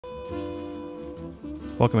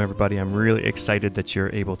Welcome, everybody. I'm really excited that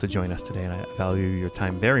you're able to join us today, and I value your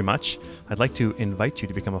time very much. I'd like to invite you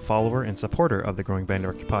to become a follower and supporter of the Growing Band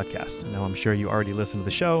Director podcast. Now, I'm sure you already listen to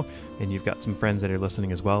the show, and you've got some friends that are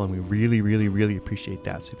listening as well, and we really appreciate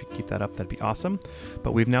that. So if you keep that up, that'd be awesome.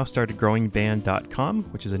 But we've now started growingband.com,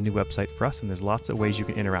 which is a new website for us, and there's lots of ways you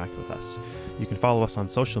can interact with us. You can follow us on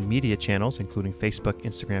social media channels, including Facebook,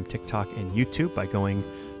 Instagram, TikTok, and YouTube by going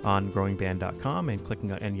on growingband.com and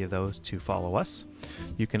clicking on any of those to follow us.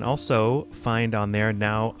 You can also find on there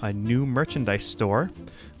now a new merchandise store,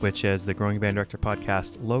 which is the Growing Band Director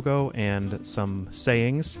podcast logo and some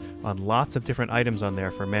sayings on lots of different items on there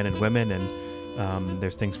for men and women. And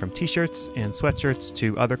there's things from t-shirts and sweatshirts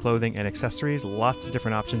to other clothing and accessories. Lots of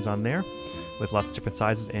different options on there with lots of different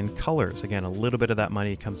sizes and colors. Again, a little bit of that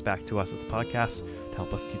money comes back to us at the podcast to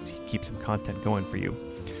help us keep some content going for you.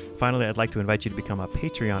 Finally, I'd like to invite you to become a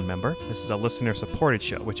Patreon member. This is a listener-supported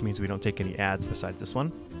show, which means we don't take any ads besides this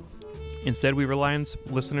one. Instead, we rely on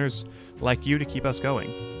listeners like you to keep us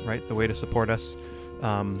going, right? The way to support us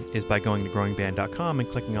is by going to growingband.com and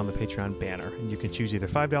clicking on the Patreon banner. And you can choose either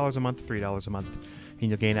 $5 a month, $3 a month,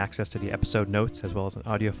 and you'll gain access to the episode notes as well as an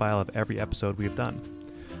audio file of every episode we've done.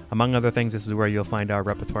 Among other things, this is where you'll find our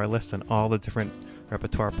repertoire list and all the different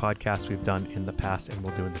repertoire podcasts we've done in the past and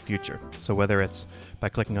will do in the future. So whether it's by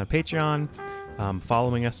clicking on Patreon,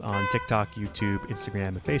 following us on TikTok, YouTube, Instagram,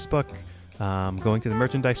 and Facebook, going to the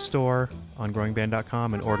merchandise store on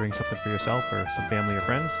growingband.com and ordering something for yourself or some family or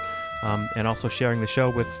friends, and also sharing the show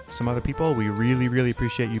with some other people. We really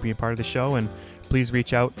appreciate you being part of the show, and please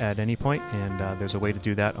reach out at any point, and there's a way to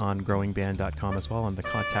do that on growingband.com as well on the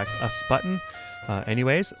Contact Us button.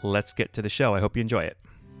 Anyways, let's get to the show. I hope you enjoy it.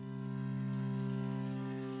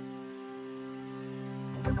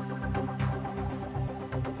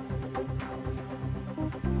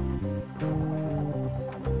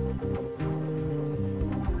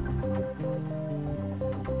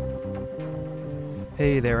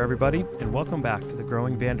 Hey there, everybody, and welcome back to the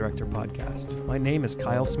Growing Band Director podcast. My name is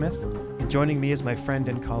Kyle Smith, and joining me is my friend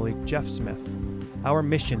and colleague, Jeff Smith. Our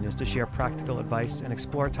mission is to share practical advice and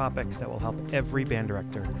explore topics that will help every band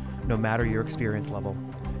director, no matter your experience level,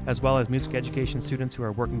 as well as music education students who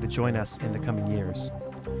are working to join us in the coming years.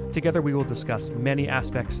 Together, we will discuss many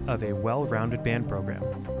aspects of a well-rounded band program,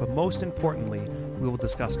 but most importantly, we will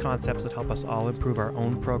discuss concepts that help us all improve our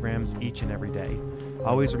own programs each and every day.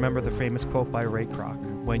 Always remember the famous quote by Ray Kroc,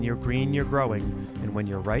 "When you're green, you're growing, and when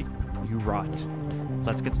you're right, you rot."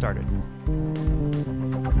 Let's get started.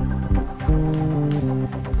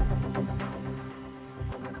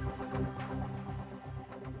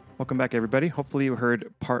 Welcome back, everybody. Hopefully you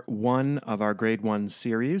heard part one of our grade one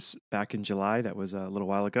series back in July. That was a little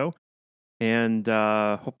while ago. And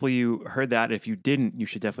hopefully you heard that. If you didn't, you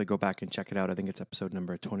should definitely go back and check it out. I think it's episode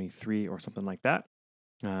number 23 or something like that.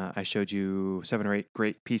 I showed you 7 or 8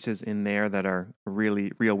 great pieces in there that are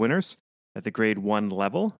really real winners at the grade 1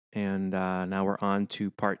 level. And now we're on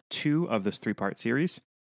to part 2 of this 3-part series.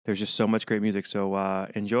 There's just so much great music. So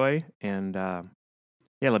enjoy and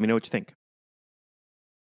let me know what you think.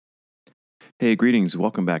 Hey, greetings.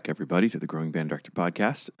 Welcome back, everybody, to the Growing Band Director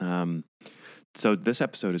podcast. So this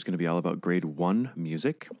episode is going to be all about grade 1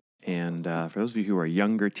 music. And for those of you who are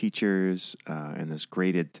younger teachers and this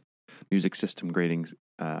graded music system grading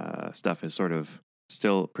stuff is sort of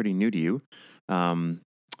still pretty new to you,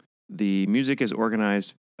 the music is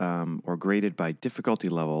organized or graded by difficulty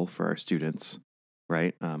level for our students,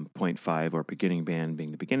 right? 0.5 or beginning band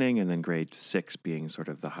being the beginning, and then grade 6 being sort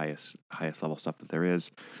of the highest level stuff that there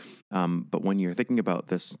is. But when you're thinking about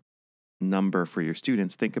this number for your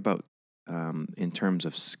students, think about in terms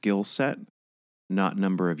of skill set, not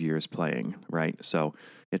number of years playing, right? So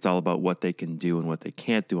it's all about what they can do and what they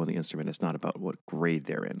can't do on the instrument. It's not about what grade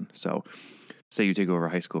they're in. So say you take over a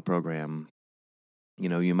high school program,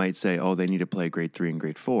 you might say, oh, they need to play grade 3 and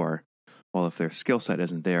grade 4. Well, if their skill set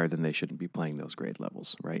isn't there, then they shouldn't be playing those grade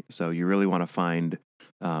levels, right? So you really want to find,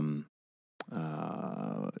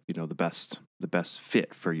 the best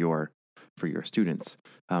fit for your students.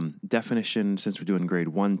 Definition, since we're doing grade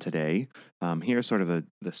 1 today, here's sort of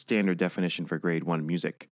the standard definition for grade 1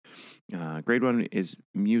 music. Grade 1 is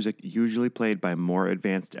music usually played by more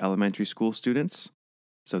advanced elementary school students.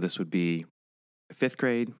 So this would be 5th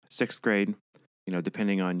grade, 6th grade,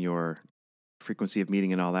 depending on your frequency of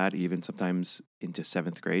meeting and all that, even sometimes into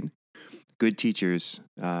 7th grade. Good teachers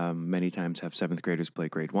many times have 7th graders play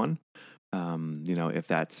grade 1, if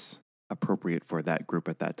that's appropriate for that group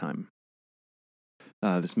at that time.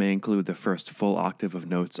 This may include the first full octave of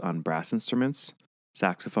notes on brass instruments,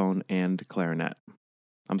 saxophone, and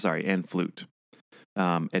and flute.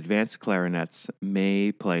 Advanced clarinets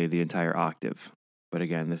may play the entire octave. But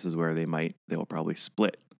again, this is where they'll probably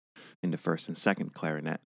split into first and second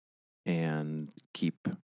clarinet and keep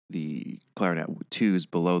the clarinet twos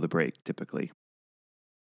below the break typically.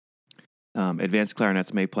 Advanced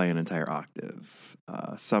clarinets may play an entire octave.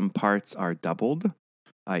 Some parts are doubled,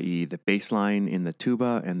 i.e. the bass line in the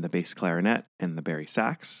tuba and the bass clarinet and the bari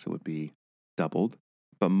sax would be doubled,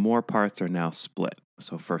 but more parts are now split.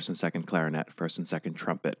 So first and second clarinet, first and second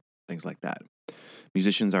trumpet, things like that.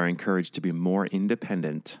 Musicians are encouraged to be more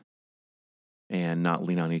independent and not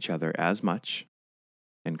lean on each other as much.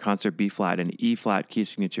 And concert B flat and E flat key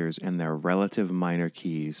signatures and their relative minor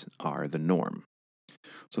keys are the norm.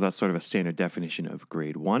 So that's sort of a standard definition of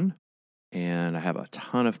grade 1. And I have a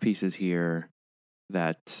ton of pieces here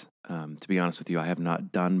that, to be honest with you, I have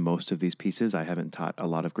not done most of these pieces. I haven't taught a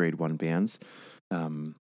lot of grade 1 bands.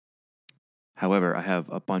 However, I have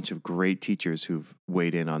a bunch of great teachers who've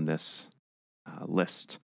weighed in on this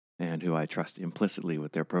list and who I trust implicitly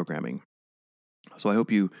with their programming. So I hope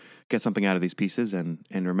you get something out of these pieces. And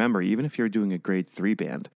remember, even if you're doing a grade 3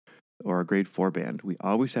 band or a grade 4 band, we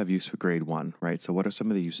always have use for grade 1, right? So what are some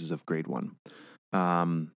of the uses of grade 1?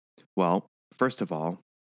 Well, first of all,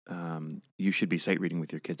 you should be sight reading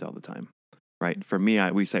with your kids all the time, right? For me,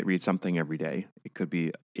 we sight read something every day. It could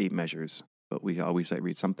be 8 measures, but we always sight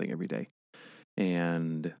read something every day.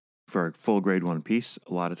 And for a full grade 1 piece,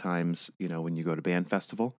 a lot of times, when you go to band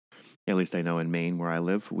festival, at least I know in Maine where I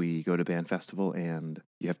live, we go to band festival and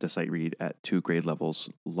you have to sight read at 2 grade levels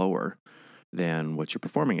lower than what you're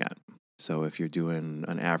performing at. So if you're doing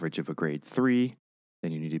an average of a grade 3,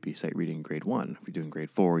 then you need to be sight reading grade 1. If you're doing grade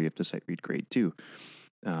 4, you have to sight read grade 2.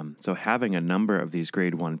 So having a number of these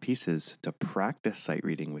grade 1 pieces to practice sight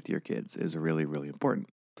reading with your kids is really, really important,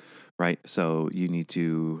 right? So you need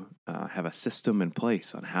to have a system in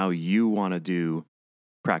place on how you want to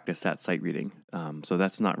practice that sight reading. So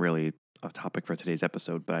that's not really a topic for today's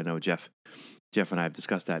episode, but I know Jeff and I have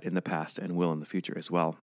discussed that in the past and will in the future as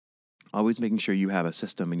well. Always making sure you have a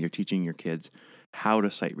system and you're teaching your kids how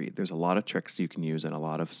to sight read. There's a lot of tricks you can use and a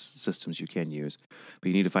lot of systems you can use, but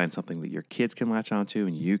you need to find something that your kids can latch onto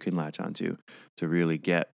and you can latch onto to really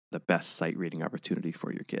get the best sight reading opportunity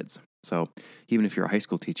for your kids. So even if you're a high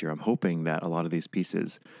school teacher, I'm hoping that a lot of these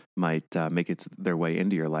pieces might make it their way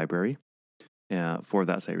into your library for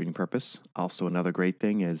that sight reading purpose. Also, another great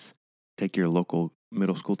thing is take your local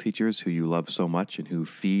middle school teachers who you love so much and who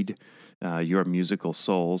feed your musical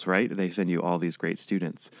souls, right? They send you all these great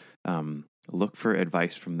students. Look for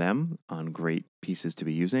advice from them on great pieces to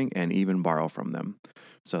be using and even borrow from them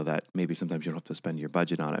so that maybe sometimes you don't have to spend your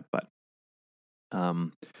budget on it, but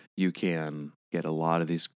you can get a lot of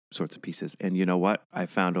these sorts of pieces. And you know what? I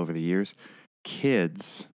found over the years,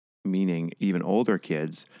 kids, meaning even older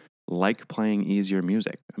kids, like playing easier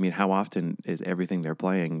music. I mean, how often is everything they're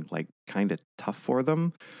playing like kind of tough for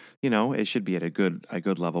them? It should be at a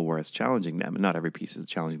good level where it's challenging them. Not every piece is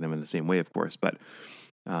challenging them in the same way, of course, but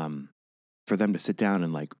for them to sit down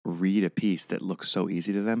and like read a piece that looks so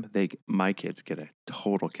easy to them, my kids get a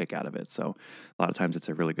total kick out of it. So a lot of times it's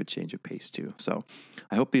a really good change of pace too. So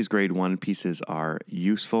I hope these grade 1 pieces are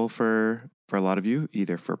useful for a lot of you,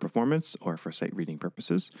 either for performance or for sight reading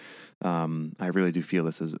purposes. I really do feel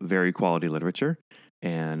this is very quality literature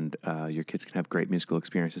and your kids can have great musical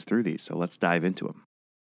experiences through these. So let's dive into them.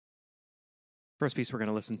 First piece we're going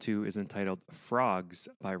to listen to is entitled Frogs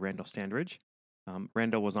by Randall Standridge.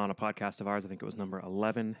 Randall was on a podcast of ours. I think it was number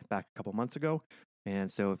 11 back a couple months ago.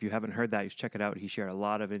 And so if you haven't heard that, you should check it out. He shared a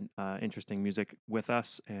lot of interesting music with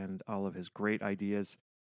us and all of his great ideas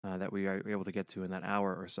that we are able to get to in that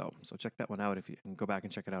hour or so. So check that one out if you can go back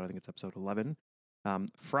and check it out. I think it's episode 11.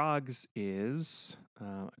 Frogs is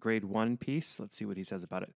a grade 1 piece. Let's see what he says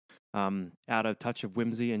about it. Add a touch of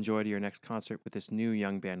whimsy and joy to your next concert with this new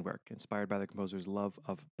young band work, inspired by the composer's love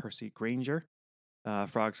of Percy Grainger.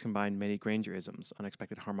 Frogs combine many Graingerisms,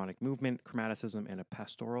 unexpected harmonic movement, chromaticism, and a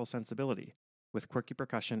pastoral sensibility, with quirky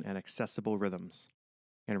percussion and accessible rhythms,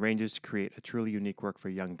 and arranges to create a truly unique work for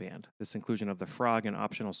a young band. This inclusion of the frog and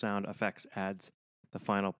optional sound effects adds the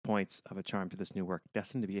final points of a charm to this new work,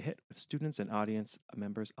 destined to be a hit with students and audience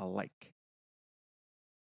members alike.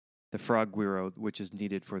 The frog guiro, which is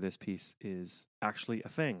needed for this piece, is actually a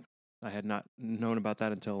thing. I had not known about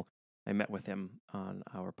that until I met with him on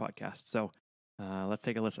our podcast. So let's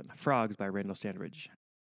take a listen. Frogs by Randall Standridge.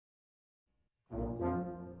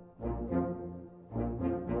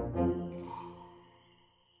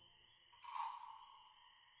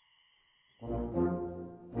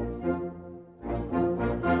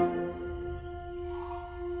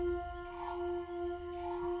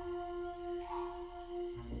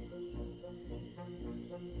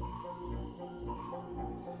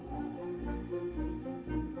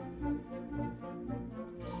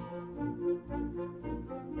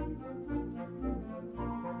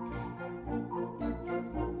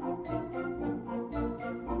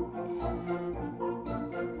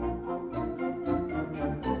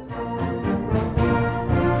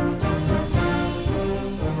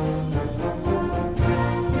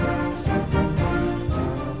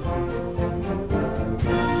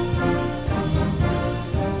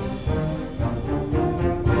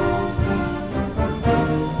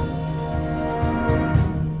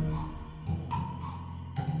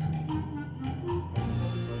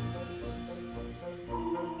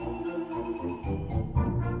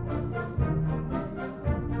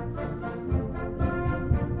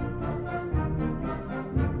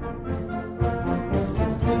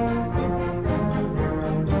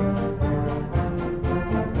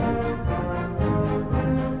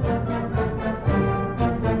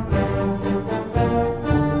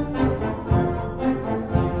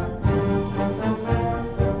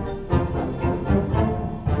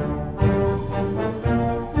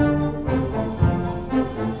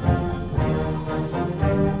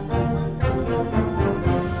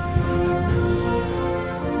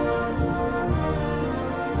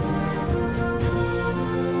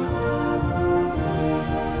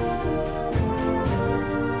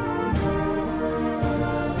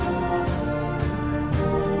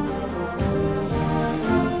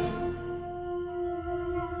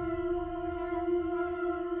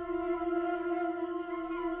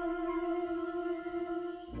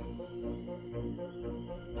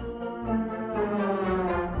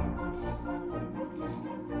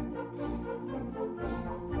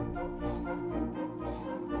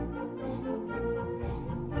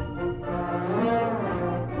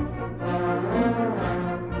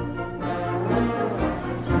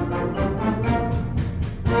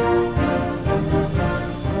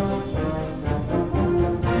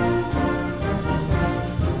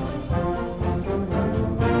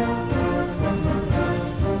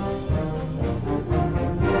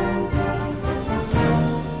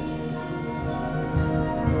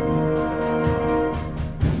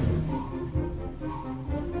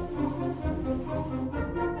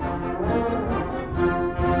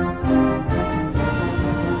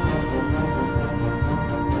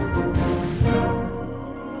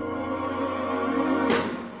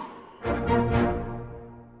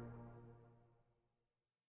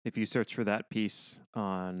 if you search for that piece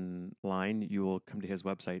online, you will come to his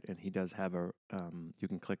website, and he does have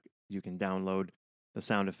you can download the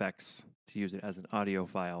sound effects to use it as an audio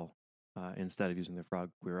file instead of using the Frog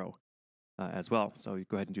Guiro as well. So you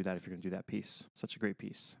go ahead and do that if you're going to do that piece. Such a great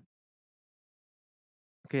piece.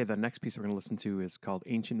 Okay, the next piece we're going to listen to is called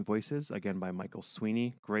Ancient Voices, again by Michael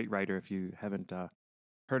Sweeney. Great writer. If you haven't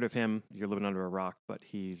heard of him, you're living under a rock, but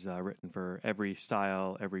he's written for every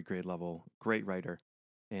style, every grade level. Great writer.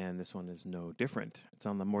 And this one is no different. It's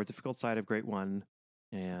on the more difficult side of grade 1,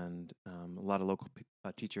 and a lot of local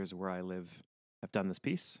teachers where I live have done this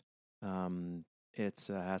piece. It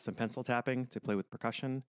has some pencil tapping to play with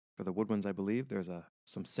percussion. For the woodwinds, I believe, there's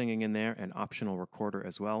some singing in there, and optional recorder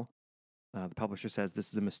as well. The publisher says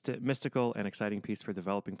this is a mystical and exciting piece for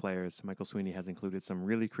developing players. Michael Sweeney has included some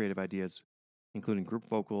really creative ideas, including group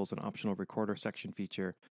vocals, an optional recorder section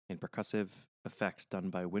feature, and percussive effects done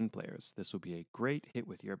by wind players. This will be a great hit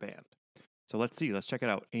with your band. So let's check it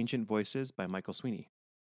out. Ancient Voices by Michael Sweeney.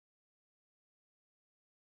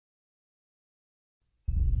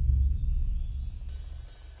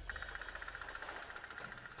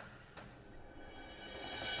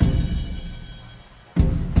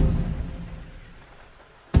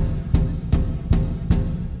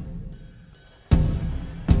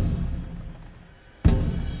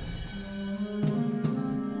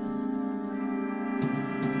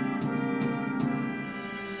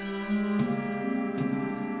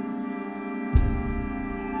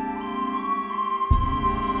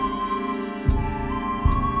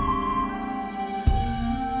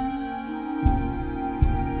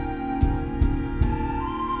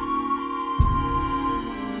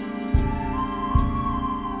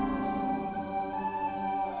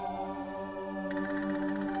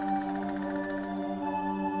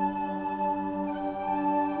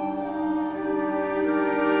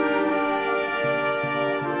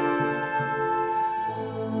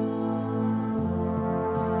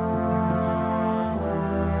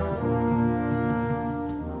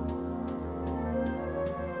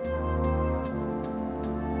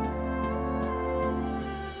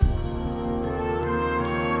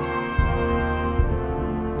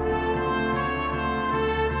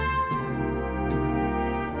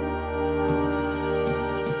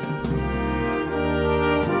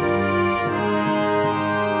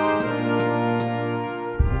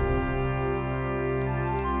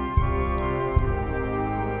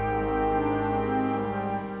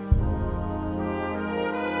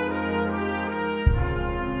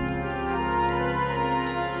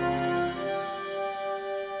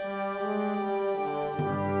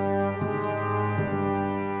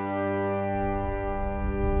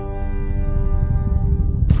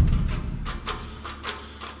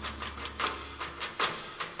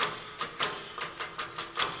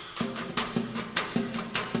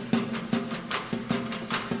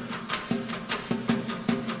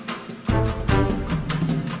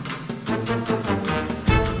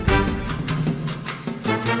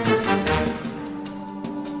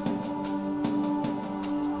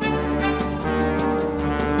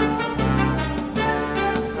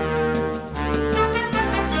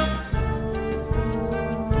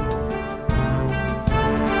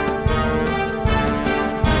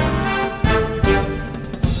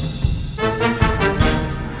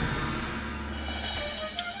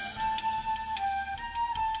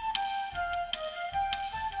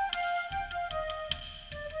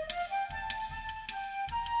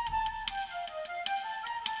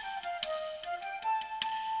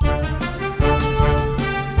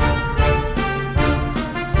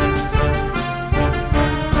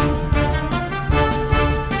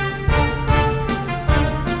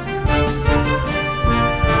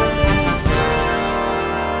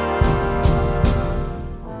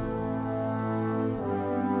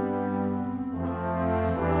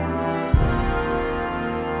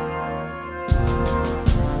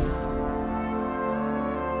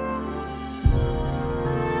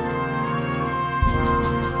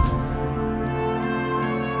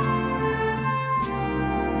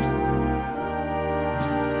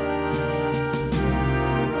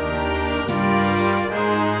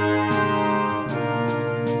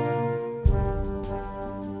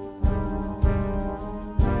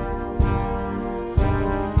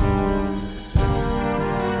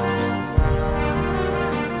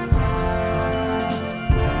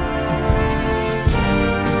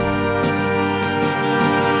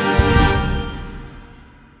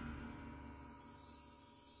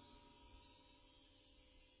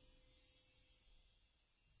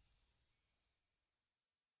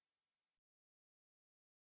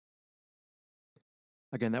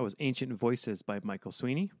 Again, that was Ancient Voices by Michael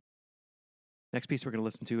Sweeney. Next piece we're going to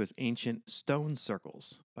listen to is Ancient Stone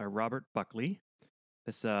Circles by Robert Buckley.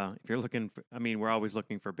 This, if you're looking for, we're always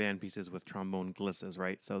looking for band pieces with trombone glisses,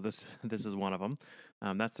 right? So this is one of them.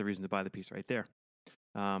 That's the reason to buy the piece right there.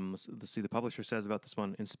 Let's see. The publisher says about this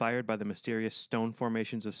one: inspired by the mysterious stone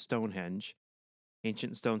formations of Stonehenge,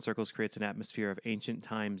 Ancient Stone Circles creates an atmosphere of ancient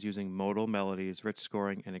times using modal melodies, rich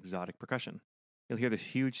scoring, and exotic percussion. You'll hear the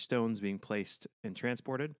huge stones being placed and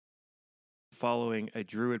transported, following a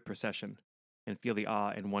druid procession, and feel the awe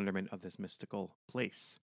and wonderment of this mystical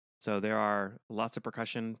place. So there are lots of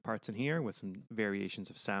percussion parts in here with some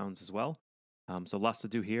variations of sounds as well. So lots to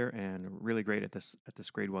do here, and really great at this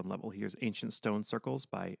grade 1 level. Here's Ancient Stone Circles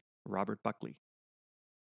by Robert Buckley.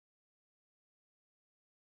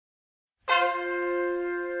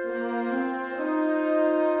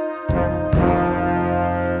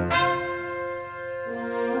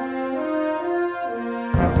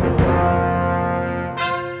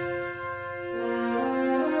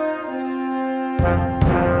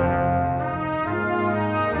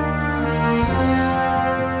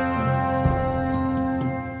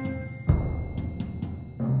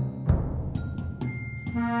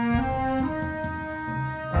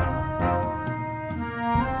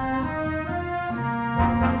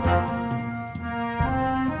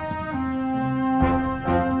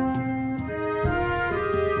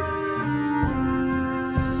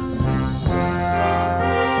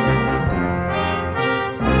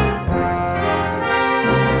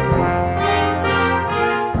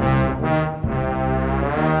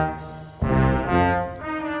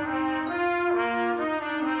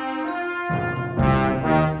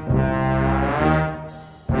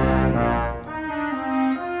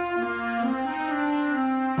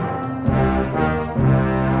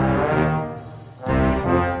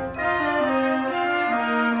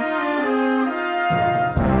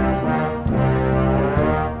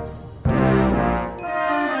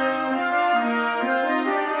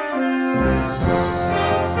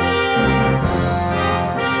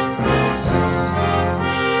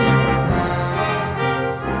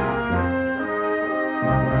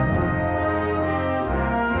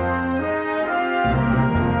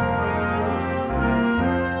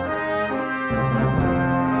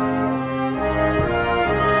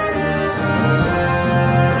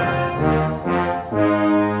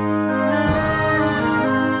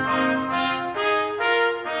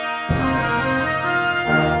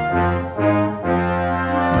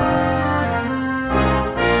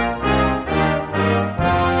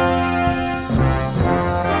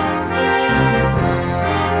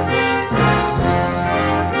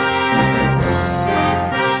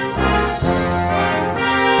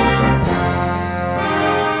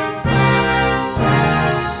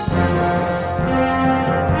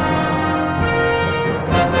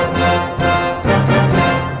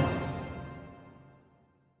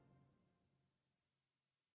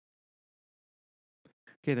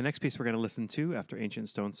 Okay, the next piece we're going to listen to after Ancient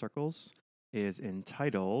Stone Circles is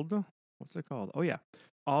entitled, what's it called? Oh, yeah.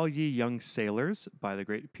 All Ye Young Sailors by the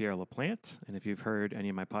great Pierre Laplante. And if you've heard any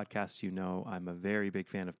of my podcasts, you know I'm a very big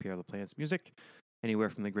fan of Pierre Laplante's music. Anywhere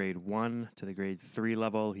from the grade 1 to the grade 3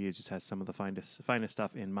 level, he just has some of the finest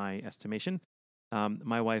stuff in my estimation.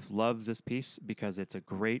 My wife loves this piece because it's a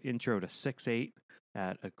great intro to 6/8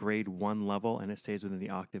 at a grade 1 level, and it stays within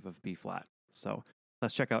the octave of B flat. So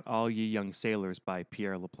let's check out All Ye Young Sailors by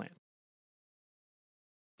Pierre Laplante.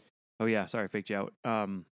 Oh yeah, sorry, faked you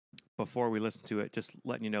out. Before we listen to it, just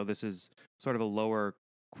letting you know this is sort of a lower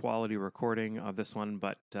quality recording of this one,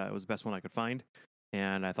 but it was the best one I could find,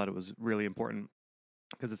 and I thought it was really important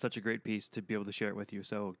because it's such a great piece to be able to share it with you.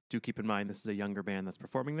 So do keep in mind this is a younger band that's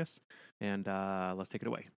performing this, and let's take it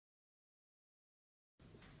away.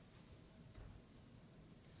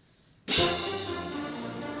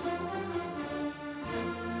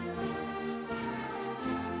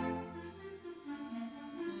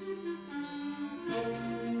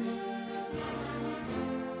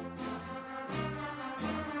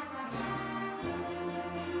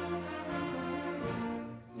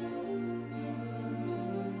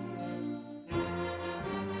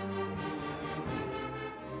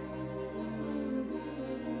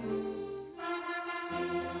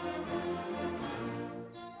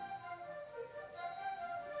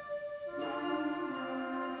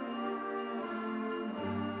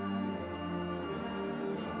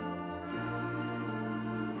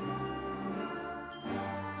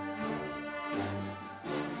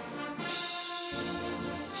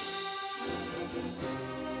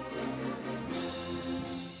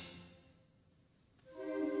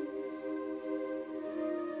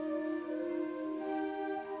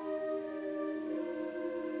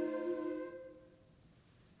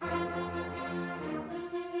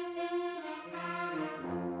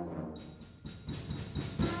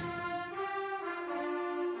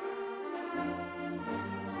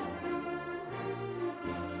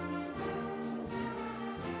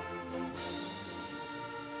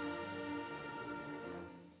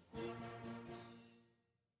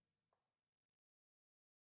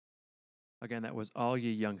 Again, that was All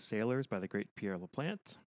Ye Young Sailors by the great Pierre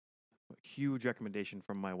Laplante. A huge recommendation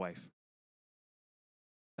from my wife.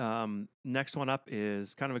 Next one up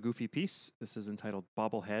is kind of a goofy piece. This is entitled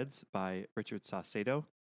Bobbleheads by Richard Saucedo.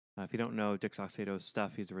 If you don't know Dick Saucedo's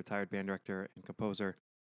stuff, he's a retired band director and composer,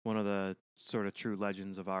 one of the sort of true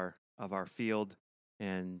legends of our field,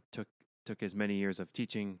 and took his many years of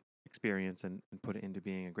teaching experience and put it into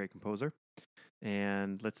being a great composer.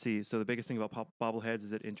 And let's see. So the biggest thing about Bobbleheads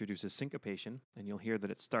is it introduces syncopation, and you'll hear that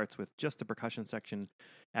it starts with just the percussion section,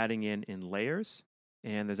 adding in layers.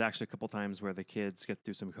 And there's actually a couple times where the kids get to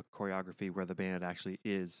do some choreography where the band actually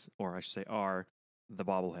is, or I should say are, the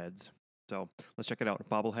Bobbleheads. So let's check it out.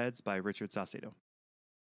 Bobbleheads by Richard Saucedo.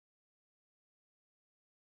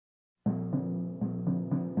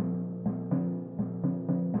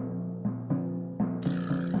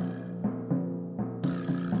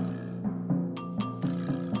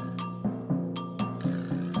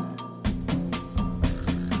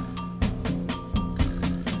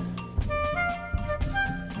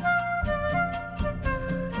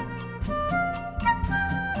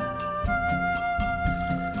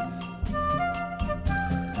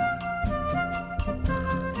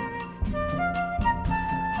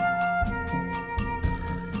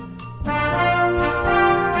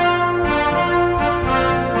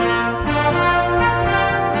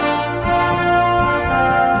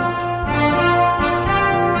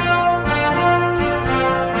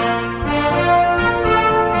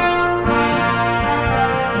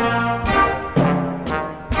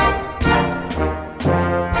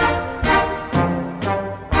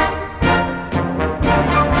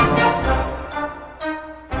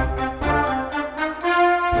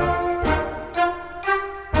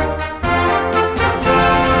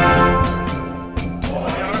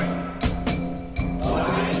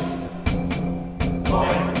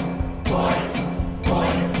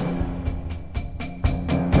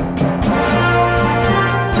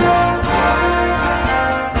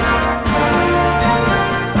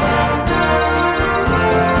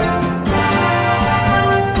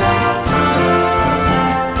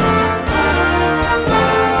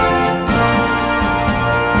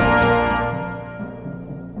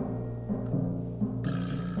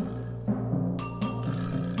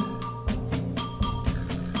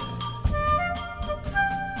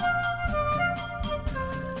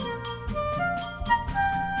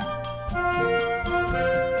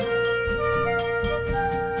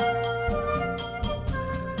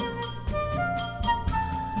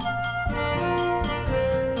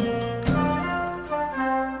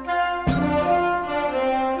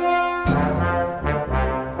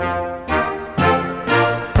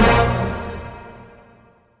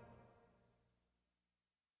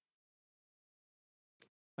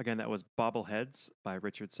 Again, that was Bobbleheads by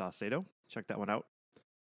Richard Saucedo. Check that one out.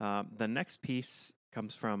 The next piece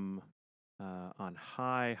comes from, on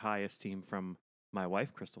high esteem from my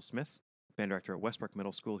wife, Crystal Smith, band director at Westbrook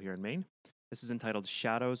Middle School here in Maine. This is entitled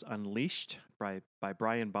Shadows Unleashed by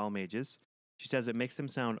Brian Balmages. She says it makes them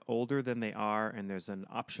sound older than they are, and there's an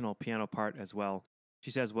optional piano part as well. She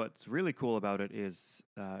says what's really cool about it is,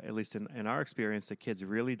 at least in our experience, the kids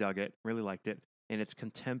really dug it, really liked it, and it's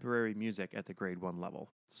contemporary music at the grade 1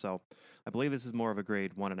 level. So I believe this is more of a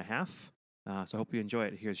grade 1.5. So I hope you enjoy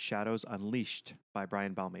it. Here's Shadows Unleashed by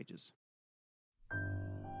Brian Balmages.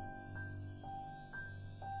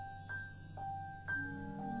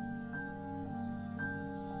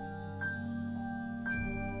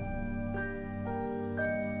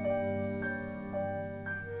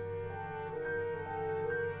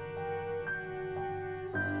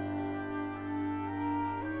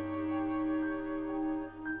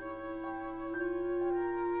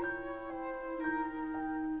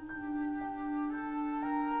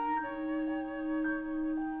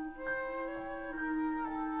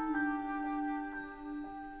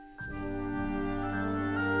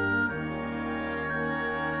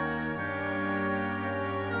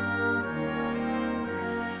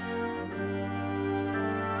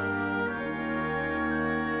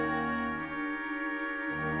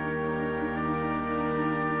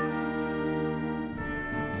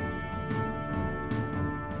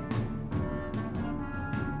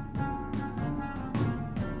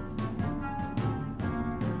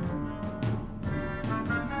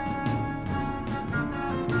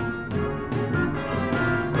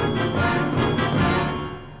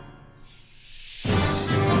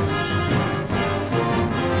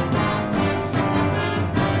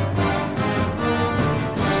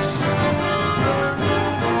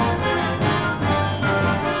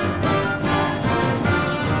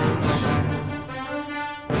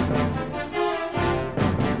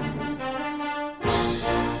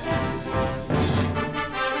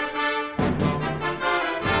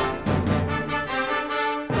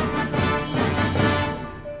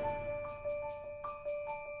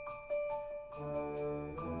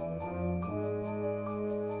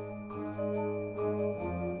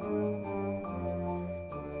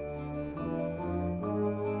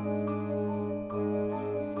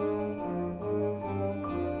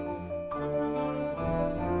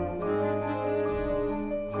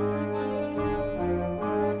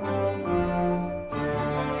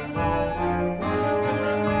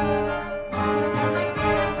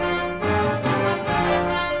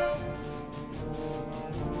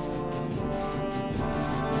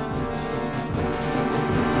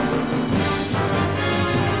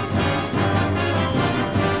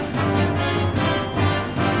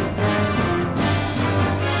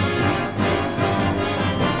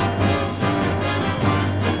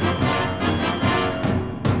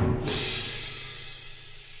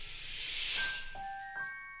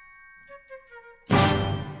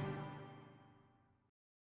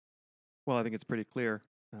 Well, I think it's pretty clear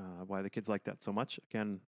why the kids like that so much.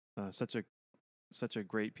 Again, such a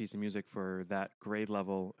great piece of music for that grade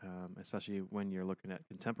level, especially when you're looking at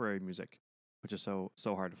contemporary music, which is so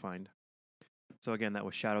hard to find. So again, that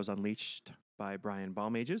was Shadows Unleashed by Brian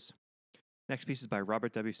Balmages. Next piece is by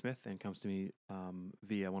Robert W. Smith and comes to me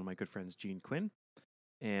via one of my good friends, Gene Quinn.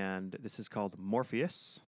 And this is called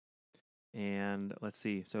Morpheus. And let's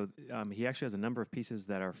see. So he actually has a number of pieces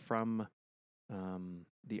that are from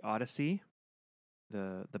the Odyssey,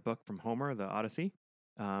 the book from Homer, the Odyssey.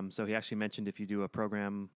 So he actually mentioned if you do a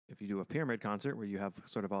pyramid concert where you have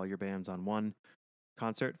sort of all your bands on one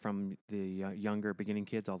concert from the younger beginning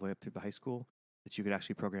kids all the way up through the high school, that you could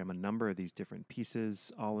actually program a number of these different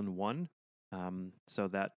pieces all in one, so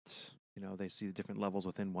that they see the different levels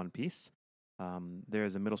within one piece.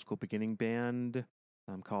 There's a middle school beginning band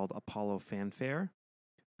called Apollo Fanfare.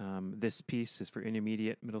 This piece is for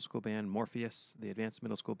intermediate middle school band Morpheus. The advanced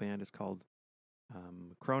middle school band is called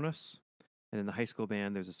Kronos. And in the high school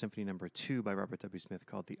band, there's a Symphony No. 2 by Robert W. Smith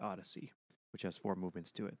called The Odyssey, which has 4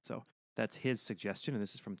 movements to it. So that's his suggestion, and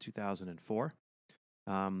this is from 2004.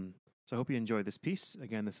 So I hope you enjoy this piece.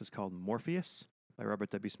 Again, this is called Morpheus by Robert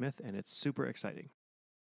W. Smith, and it's super exciting.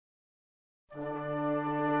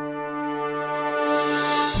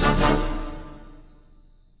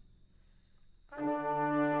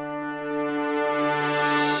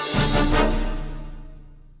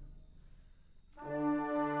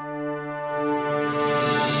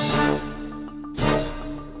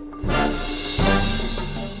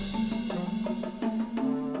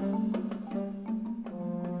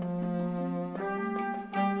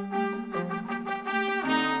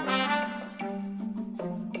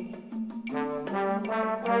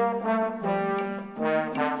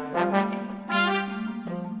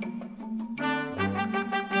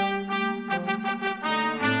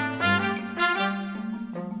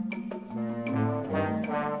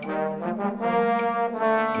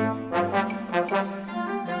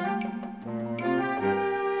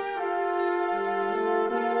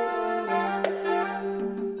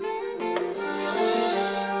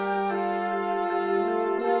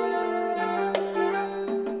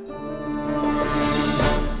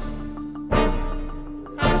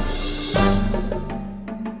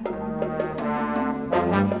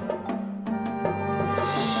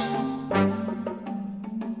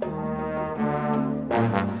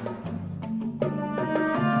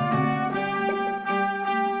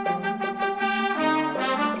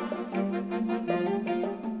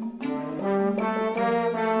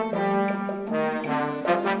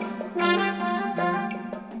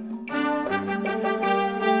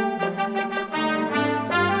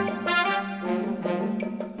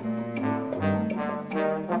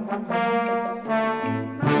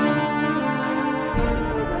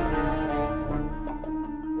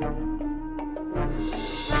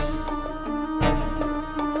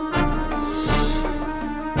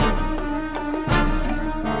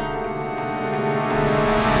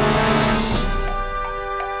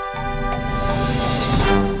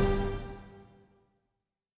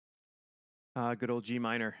 Good old G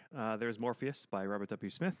minor. There's Morpheus by Robert W.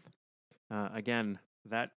 Smith. Again,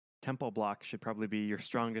 that tempo block should probably be your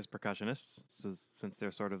strongest percussionist, since they're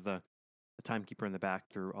sort of the timekeeper in the back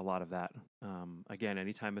through a lot of that. Again,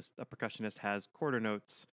 anytime a percussionist has quarter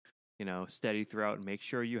notes, steady throughout, and make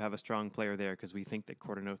sure you have a strong player there, because we think that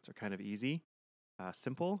quarter notes are kind of easy,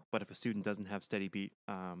 simple, but if a student doesn't have steady beat,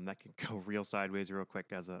 that can go real sideways real quick,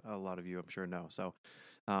 as a lot of you I'm sure know. So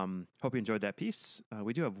hope you enjoyed that piece.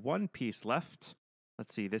 We do have one piece left.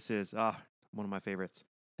 Let's see, this is one of my favorites.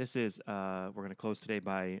 This is, we're going to close today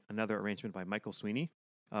by another arrangement by Michael Sweeney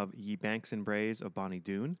of Ye Banks and Braes of Bonnie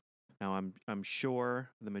Doon. Now, I'm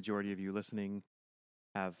sure the majority of you listening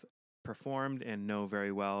have performed and know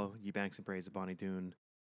very well Ye Banks and Braes of Bonnie Doon,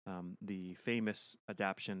 the famous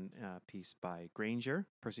adaptation piece by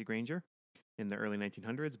Percy Grainger, in the early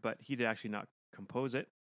 1900s, but he did actually not compose it.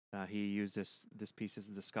 He used this piece. This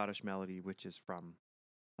is the Scottish melody, which is from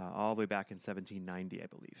all the way back in 1790, I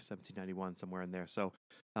believe, 1791, somewhere in there. So,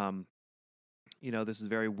 this is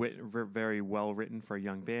very well written for a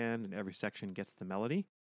young band, and every section gets the melody.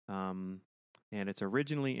 And it's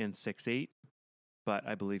originally in 6/8, but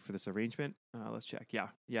I believe for this arrangement, let's check.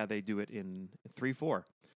 Yeah, they do it in 3/4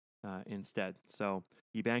 instead. So,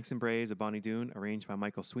 Ye Banks and Braes of Bonnie Doon, arranged by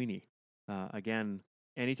Michael Sweeney. Again,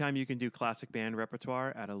 anytime you can do classic band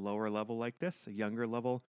repertoire at a lower level like this, a younger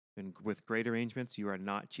level, and with great arrangements, you are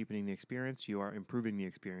not cheapening the experience. You are improving the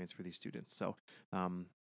experience for these students. So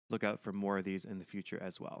look out for more of these in the future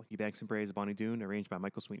as well. Ye Banks and Braes of Bonnie Doon, arranged by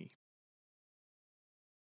Michael Sweeney.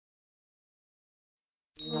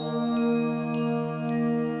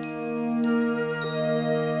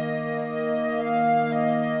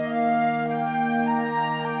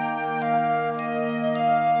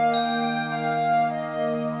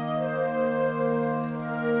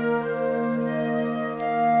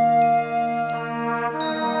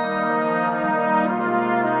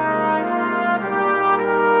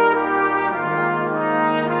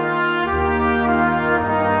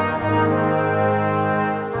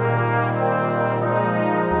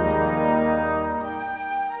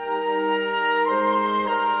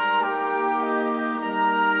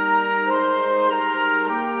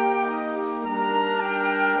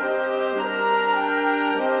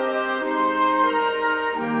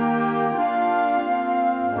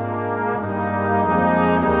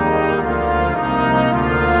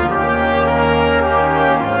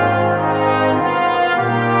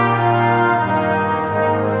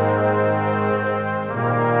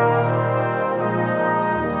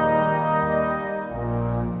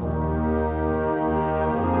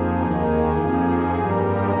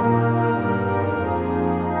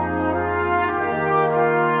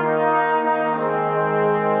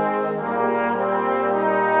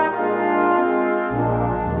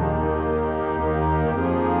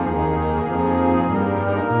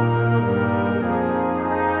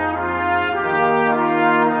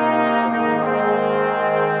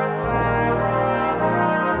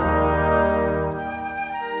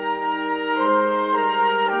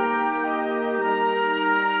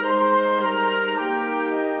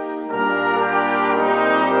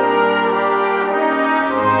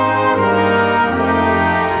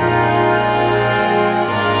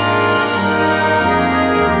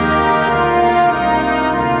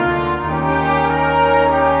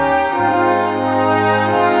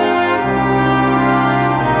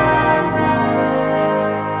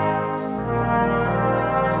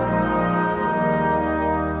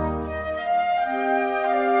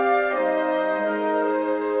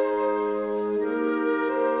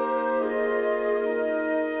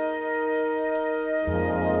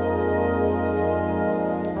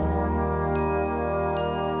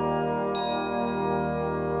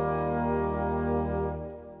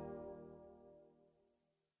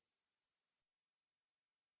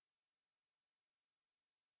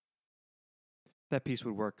 That piece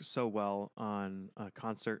would work so well on a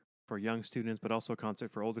concert for young students, but also a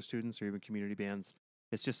concert for older students or even community bands.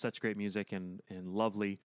 It's just such great music and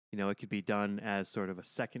lovely. It could be done as sort of a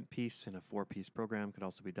second piece in a 4-piece program. Could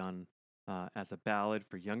also be done as a ballad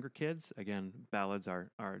for younger kids. Again, ballads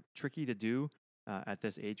are tricky to do at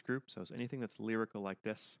this age group. So it's anything that's lyrical like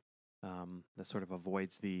this that sort of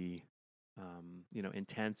avoids the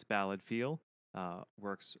intense ballad feel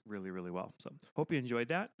works really, really well. So hope you enjoyed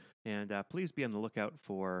that. And please be on the lookout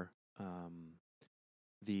for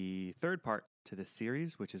the third part to this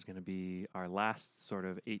series, which is going to be our last sort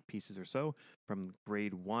of 8 pieces or so from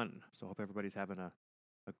grade 1. So hope everybody's having a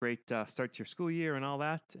great start to your school year and all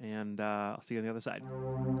that. And I'll see you on the other side.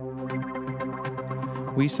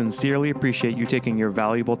 We sincerely appreciate you taking your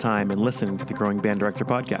valuable time and listening to the Growing Band Director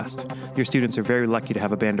podcast. Your students are very lucky to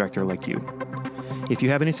have a band director like you. If you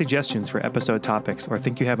have any suggestions for episode topics or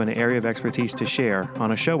think you have an area of expertise to share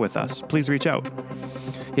on a show with us, please reach out.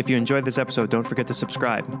 If you enjoyed this episode, don't forget to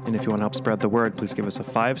subscribe. And if you want to help spread the word, please give us a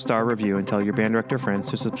 5-star review and tell your band director friends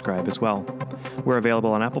to subscribe as well. We're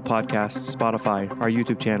available on Apple Podcasts, Spotify, our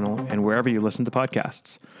YouTube channel, and wherever you listen to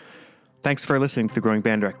podcasts. Thanks for listening to The Growing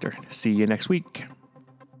Band Director. See you next week.